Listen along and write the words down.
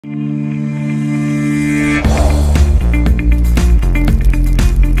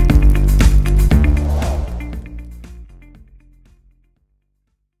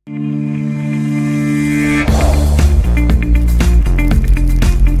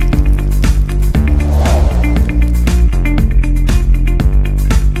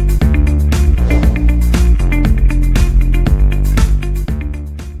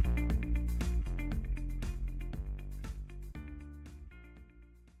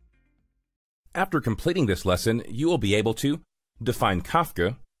After completing this lesson, you will be able to define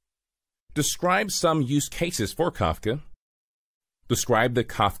Kafka, describe some use cases for Kafka, describe the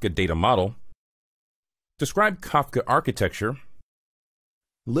Kafka data model, describe Kafka architecture,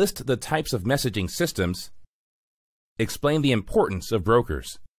 list the types of messaging systems, explain the importance of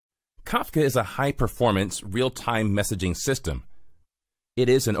brokers. Kafka is a high-performance, real-time messaging system. It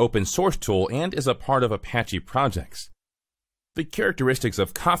is an open-source tool and is a part of Apache projects. The characteristics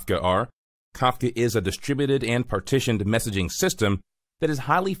of Kafka are: Kafka is a distributed and partitioned messaging system that is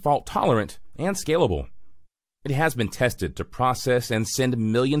highly fault-tolerant and scalable. It has been tested to process and send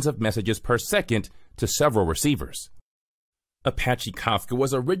millions of messages per second to several receivers. Apache Kafka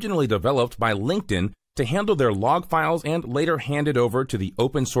was originally developed by LinkedIn to handle their log files and later handed over to the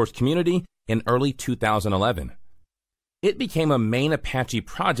open-source community in early 2011. It became a main Apache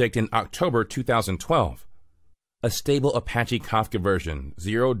project in October 2012. A stable Apache Kafka version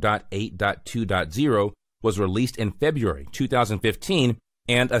 0.8.2.0 was released in February 2015,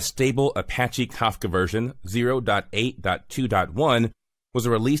 and a stable Apache Kafka version 0.8.2.1 was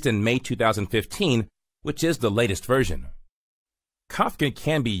released in May 2015, which is the latest version. Kafka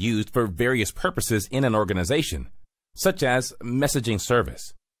can be used for various purposes in an organization, such as messaging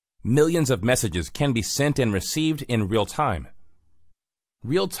service. Millions of messages can be sent and received in real time.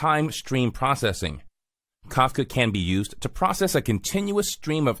 Real-time stream processing. Kafka can be used to process a continuous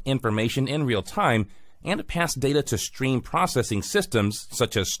stream of information in real time and pass data to stream processing systems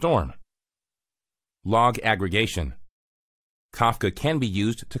such as Storm. Log aggregation. Kafka can be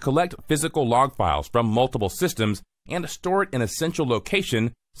used to collect physical log files from multiple systems and store it in a central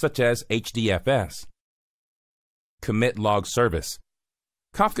location such as HDFS. Commit log service.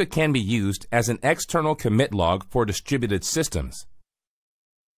 Kafka can be used as an external commit log for distributed systems.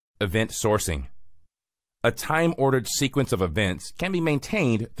 Event sourcing. A time-ordered sequence of events can be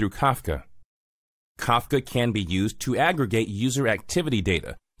maintained through Kafka. Kafka can be used to aggregate user activity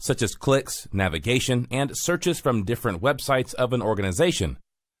data, such as clicks, navigation, and searches from different websites of an organization.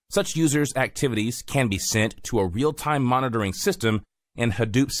 Such users' activities can be sent to a real-time monitoring system and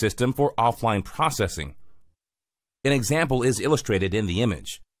Hadoop system for offline processing. An example is illustrated in the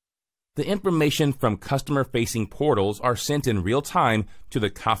image. The information from customer-facing portals are sent in real time to the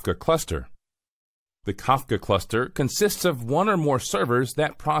Kafka cluster. The Kafka cluster consists of one or more servers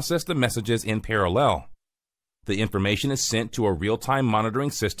that process the messages in parallel. The information is sent to a real-time monitoring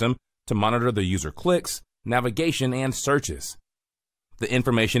system to monitor the user clicks, navigation, and searches. The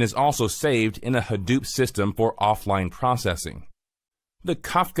information is also saved in a Hadoop system for offline processing. The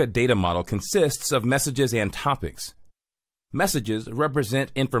Kafka data model consists of messages and topics. Messages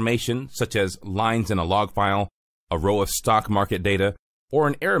represent information such as lines in a log file, a row of stock market data, or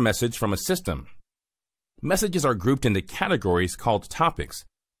an error message from a system. Messages are grouped into categories called topics,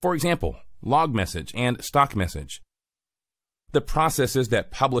 for example, log message and stock message. The processes that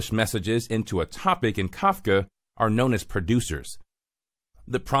publish messages into a topic in Kafka are known as producers.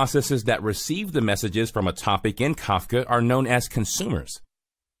 The processes that receive the messages from a topic in Kafka are known as consumers.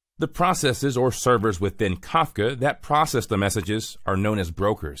 The processes or servers within Kafka that process the messages are known as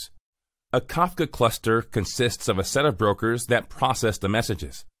brokers. A Kafka cluster consists of a set of brokers that process the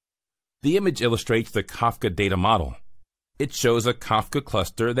messages. The image illustrates the Kafka data model. It shows a Kafka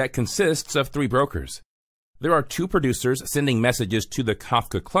cluster that consists of 3 brokers. There are 2 producers sending messages to the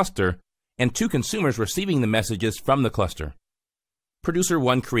Kafka cluster and 2 consumers receiving the messages from the cluster. Producer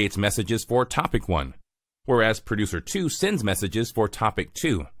 1 creates messages for topic 1, whereas producer 2 sends messages for topic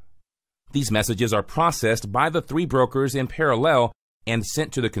 2. These messages are processed by the 3 brokers in parallel and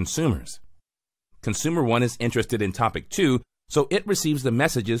sent to the consumers. Consumer 1 is interested in topic 2, so it receives the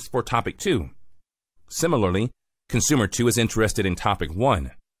messages for topic 2. Similarly, consumer 2 is interested in topic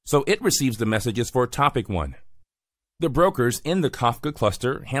 1, so it receives the messages for topic 1. The brokers in the Kafka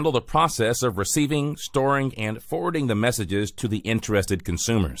cluster handle the process of receiving, storing, and forwarding the messages to the interested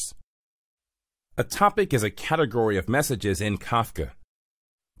consumers. A topic is a category of messages in Kafka.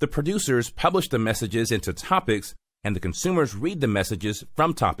 The producers publish the messages into topics, and the consumers read the messages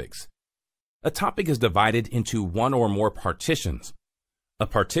from topics. A topic is divided into one or more partitions. A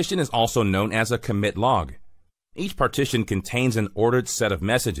partition is also known as a commit log. Each partition contains an ordered set of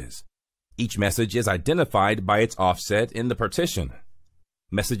messages. Each message is identified by its offset in the partition.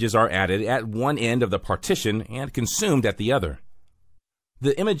 Messages are added at one end of the partition and consumed at the other.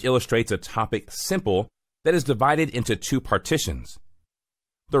 The image illustrates a topic simple that is divided into 2 partitions.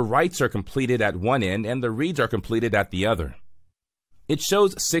 The writes are completed at one end and the reads are completed at the other. It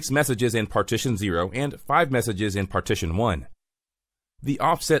shows 6 messages in partition 0 and 5 messages in partition 1. The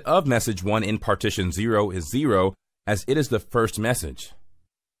offset of message 1 in partition 0 is 0, as it is the first message.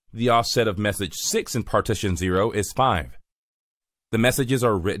 The offset of message 6 in partition 0 is 5. The messages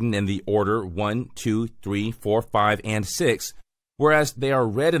are written in the order 1, 2, 3, 4, 5, and 6, whereas they are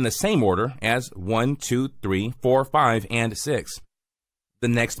read in the same order as 1, 2, 3, 4, 5, and 6. The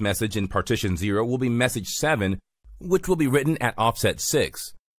next message in partition 0 will be message 7, which will be written at offset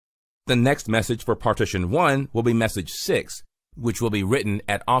 6. The next message for partition 1 will be message 6, which will be written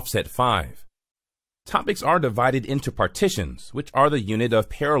at offset 5. Topics are divided into partitions, which are the unit of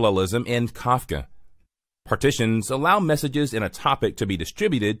parallelism in Kafka. Partitions allow messages in a topic to be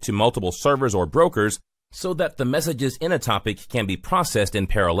distributed to multiple servers or brokers so that the messages in a topic can be processed in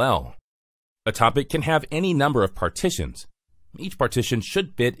parallel. A topic can have any number of partitions. Each partition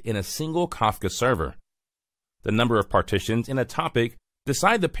should fit in a single Kafka server. The number of partitions in a topic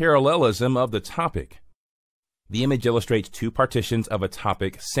decide the parallelism of the topic. The image illustrates two partitions of a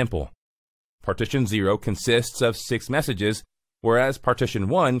topic simple. Partition 0 consists of 6 messages, whereas partition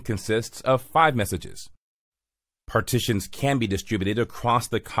 1 consists of 5 messages. Partitions can be distributed across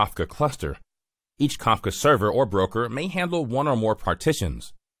the Kafka cluster. Each Kafka server or broker may handle one or more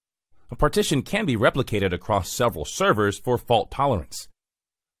partitions. A partition can be replicated across several servers for fault tolerance.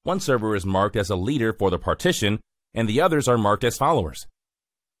 One server is marked as a leader for the partition, and the others are marked as followers.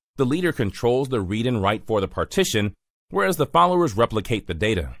 The leader controls the read and write for the partition, whereas the followers replicate the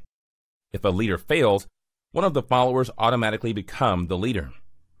data. If a leader fails, one of the followers automatically become the leader.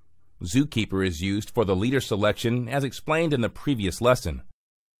 Zookeeper is used for the leader selection as explained in the previous lesson.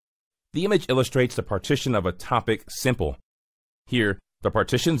 The image illustrates the partition of a topic simple. Here, the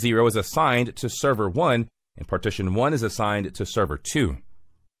partition 0 is assigned to server 1 and partition 1 is assigned to server 2.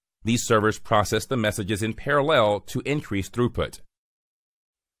 These servers process the messages in parallel to increase throughput.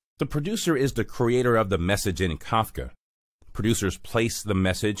 The producer is the creator of the message in Kafka. Producers place the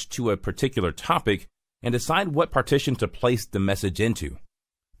message to a particular topic and decide what partition to place the message into.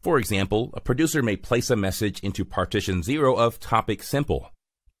 For example, a producer may place a message into partition 0 of topic simple.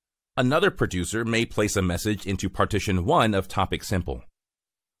 Another producer may place a message into partition 1 of topic simple.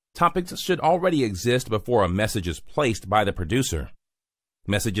 Topics should already exist before a message is placed by the producer.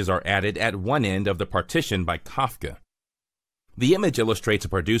 Messages are added at one end of the partition by Kafka. The image illustrates a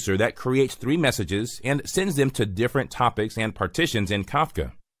producer that creates 3 messages and sends them to different topics and partitions in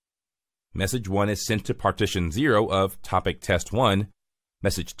Kafka. Message 1 is sent to partition 0 of topic test 1,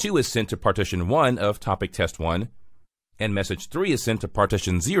 message 2 is sent to partition 1 of topic test 1, and message 3 is sent to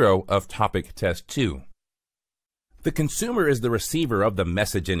partition 0 of topic test 2. The consumer is the receiver of the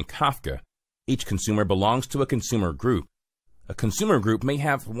message in Kafka. Each consumer belongs to a consumer group. A consumer group may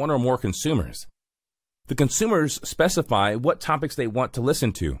have one or more consumers. The consumers specify what topics they want to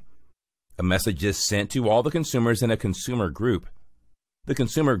listen to. A message is sent to all the consumers in a consumer group. The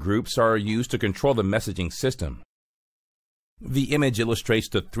consumer groups are used to control the messaging system. The image illustrates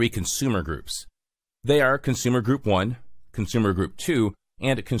the 3 consumer groups. They are Consumer Group 1, Consumer Group 2,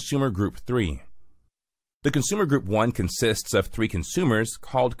 and Consumer Group 3. The Consumer Group 1 consists of 3 consumers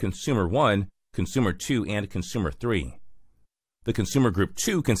called Consumer 1, Consumer 2, and Consumer 3. The Consumer Group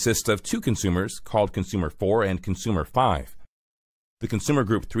 2 consists of 2 consumers called Consumer 4 and Consumer 5. The Consumer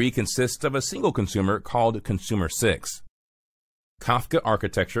Group 3 consists of a single consumer called Consumer 6. Kafka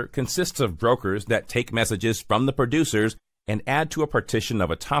architecture consists of brokers that take messages from the producers and add to a partition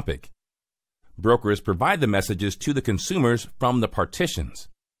of a topic. Brokers provide the messages to the consumers from the partitions.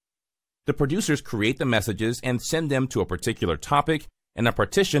 The producers create the messages and send them to a particular topic and a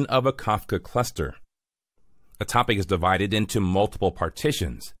partition of a Kafka cluster. A topic is divided into multiple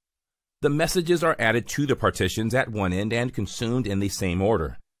partitions. The messages are added to the partitions at one end and consumed in the same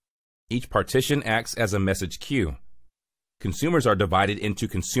order. Each partition acts as a message queue. Consumers are divided into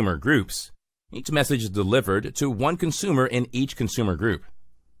consumer groups. Each message is delivered to one consumer in each consumer group.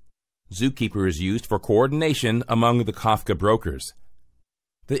 Zookeeper is used for coordination among the Kafka brokers.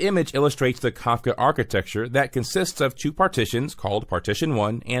 The image illustrates the Kafka architecture that consists of 2 partitions called Partition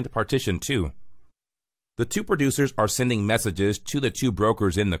 1 and Partition 2. The 2 producers are sending messages to the 2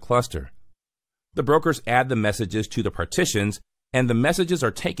 brokers in the cluster. The brokers add the messages to the partitions, and the messages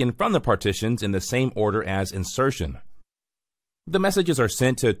are taken from the partitions in the same order as insertion. The messages are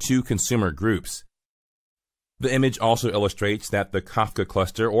sent to 2 consumer groups. The image also illustrates that the Kafka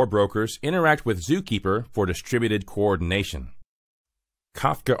cluster or brokers interact with Zookeeper for distributed coordination.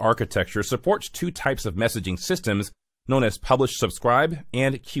 Kafka architecture supports 2 types of messaging systems known as publish-subscribe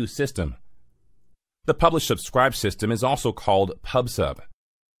and queue system. The publish-subscribe system is also called PubSub.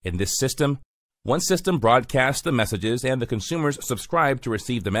 In this system, one system broadcasts the messages and the consumers subscribe to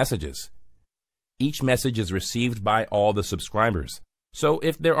receive the messages. Each message is received by all the subscribers. So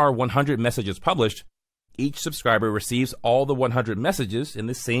if there are 100 messages published, Each subscriber receives all the 100 messages in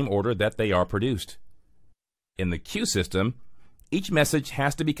the same order that they are produced. In the queue system, each message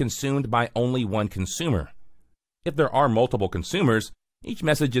has to be consumed by only one consumer. If there are multiple consumers, each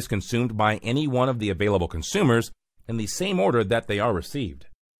message is consumed by any one of the available consumers in the same order that they are received.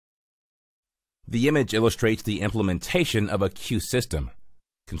 The image illustrates the implementation of a queue system.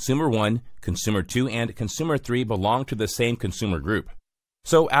 Consumer 1, Consumer 2, and Consumer 3 belong to the same consumer group.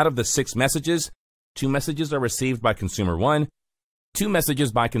 So out of the 6 messages, 2 messages are received by Consumer 1, 2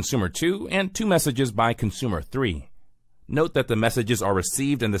 messages by Consumer 2, and 2 messages by Consumer 3. Note that the messages are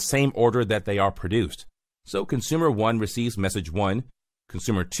received in the same order that they are produced. So Consumer 1 receives message 1,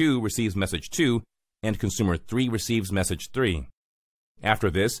 Consumer 2 receives message 2, and Consumer 3 receives message 3. After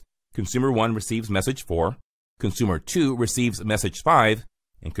this, Consumer 1 receives message 4, Consumer 2 receives message 5,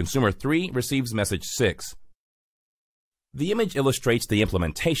 and Consumer 3 receives message 6. The image illustrates the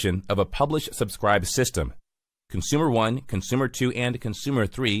implementation of a publish-subscribe system. Consumer 1, Consumer 2, and Consumer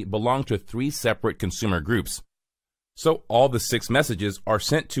 3 belong to 3 separate consumer groups. So all the 6 messages are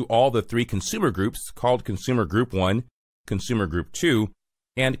sent to all the 3 consumer groups called Consumer Group 1, Consumer Group 2,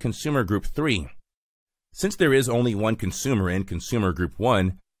 and Consumer Group 3. Since there is only one consumer in Consumer Group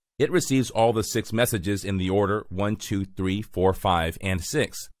 1, it receives all the 6 messages in the order 1, 2, 3, 4, 5, and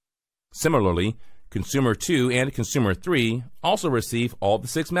 6. Similarly, Consumer 2 and Consumer 3 also receive all the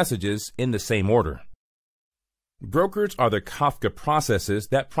 6 messages in the same order. Brokers are the Kafka processes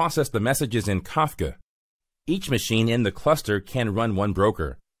that process the messages in Kafka. Each machine in the cluster can run one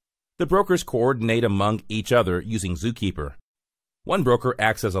broker. The brokers coordinate among each other using Zookeeper. One broker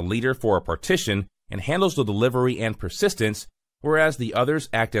acts as a leader for a partition and handles the delivery and persistence, whereas the others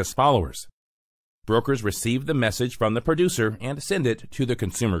act as followers. Brokers receive the message from the producer and send it to the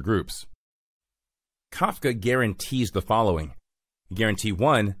consumer groups. Kafka guarantees the following. Guarantee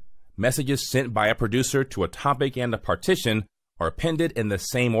 1. Messages sent by a producer to a topic and a partition are appended in the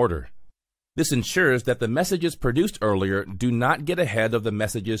same order. This ensures that the messages produced earlier do not get ahead of the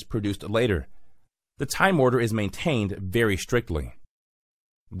messages produced later. The time order is maintained very strictly.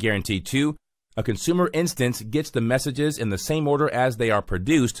 Guarantee 2. A consumer instance gets the messages in the same order as they are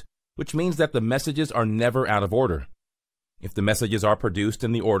produced, which means that the messages are never out of order. If the messages are produced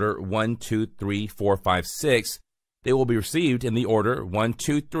in the order 1, 2, 3, 4, 5, 6, they will be received in the order 1,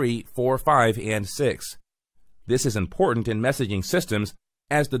 2, 3, 4, 5, and 6. This is important in messaging systems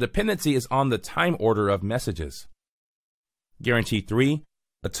as the dependency is on the time order of messages. Guarantee 3.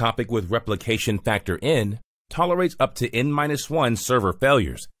 A topic with replication factor n tolerates up to n-1 server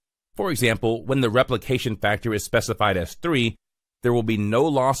failures. For example, when the replication factor is specified as 3, there will be no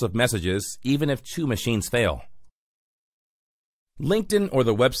loss of messages even if 2 machines fail. LinkedIn, or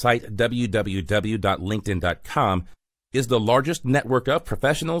the website www.linkedin.com, is the largest network of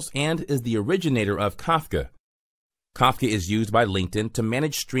professionals and is the originator of Kafka. Kafka is used by LinkedIn to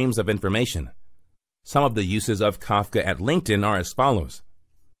manage streams of information. Some of the uses of Kafka at LinkedIn are as follows.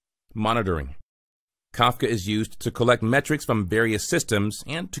 Monitoring. Kafka is used to collect metrics from various systems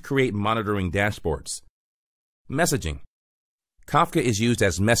and to create monitoring dashboards. Messaging. Kafka is used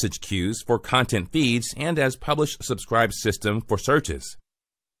as message queues for content feeds and as publish-subscribe system for searches.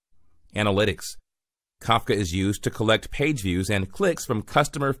 Analytics. Kafka is used to collect page views and clicks from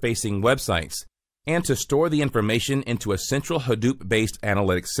customer-facing websites and to store the information into a central Hadoop-based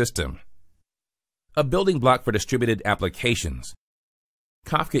analytics system. A building block for distributed applications.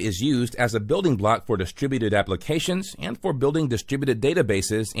 Kafka is used as a building block for distributed applications and for building distributed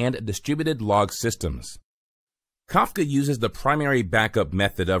databases and distributed log systems. Kafka uses the primary backup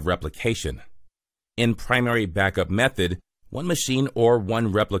method of replication. In primary backup method, one machine or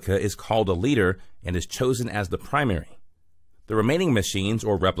one replica is called a leader and is chosen as the primary. The remaining machines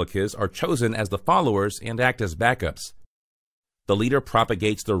or replicas are chosen as the followers and act as backups. The leader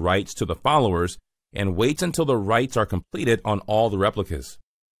propagates the writes to the followers and waits until the writes are completed on all the replicas.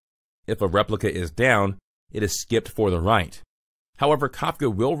 If a replica is down, it is skipped for the write. However,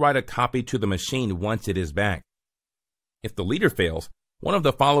 Kafka will write a copy to the machine once it is back. If the leader fails, one of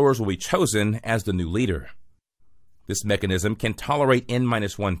the followers will be chosen as the new leader. This mechanism can tolerate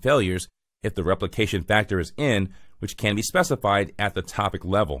n-1 failures if the replication factor is n, which can be specified at the topic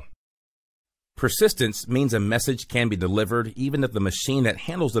level. Persistence means a message can be delivered even if the machine that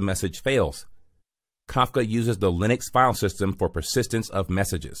handles the message fails. Kafka uses the Linux file system for persistence of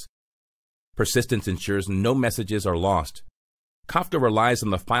messages. Persistence ensures no messages are lost. Kafka relies on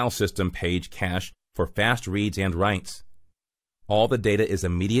the file system page cache for fast reads and writes. All the data is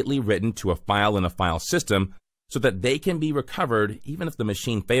immediately written to a file in a file system so that they can be recovered even if the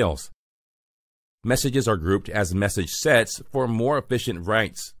machine fails. Messages are grouped as message sets for more efficient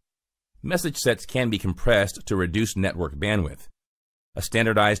writes. message sets can be compressed to reduce network bandwidth. A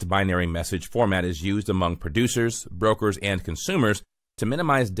standardized binary message format is used among producers, brokers, and consumers to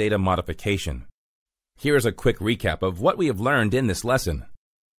minimize data modification. Here is a quick recap of what we have learned in this lesson.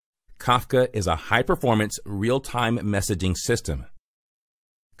 Kafka is a high-performance, real-time messaging system.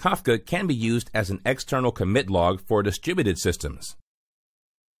 Kafka can be used as an external commit log for distributed systems.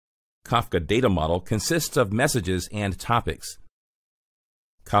 Kafka data model consists of messages and topics.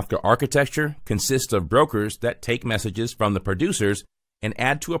 Kafka architecture consists of brokers that take messages from the producers and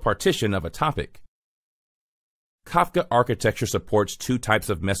add to a partition of a topic. Kafka architecture supports two types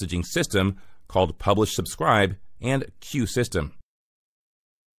of messaging system called publish-subscribe and queue system.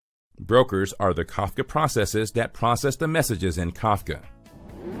 Brokers are the Kafka processes that process the messages in Kafka.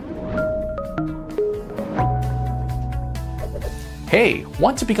 Hey,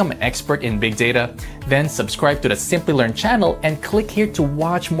 want to become an expert in big data? Then subscribe to the Simplilearn channel and click here to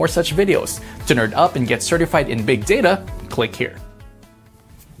watch more such videos. To nerd up and get certified in big data, click here.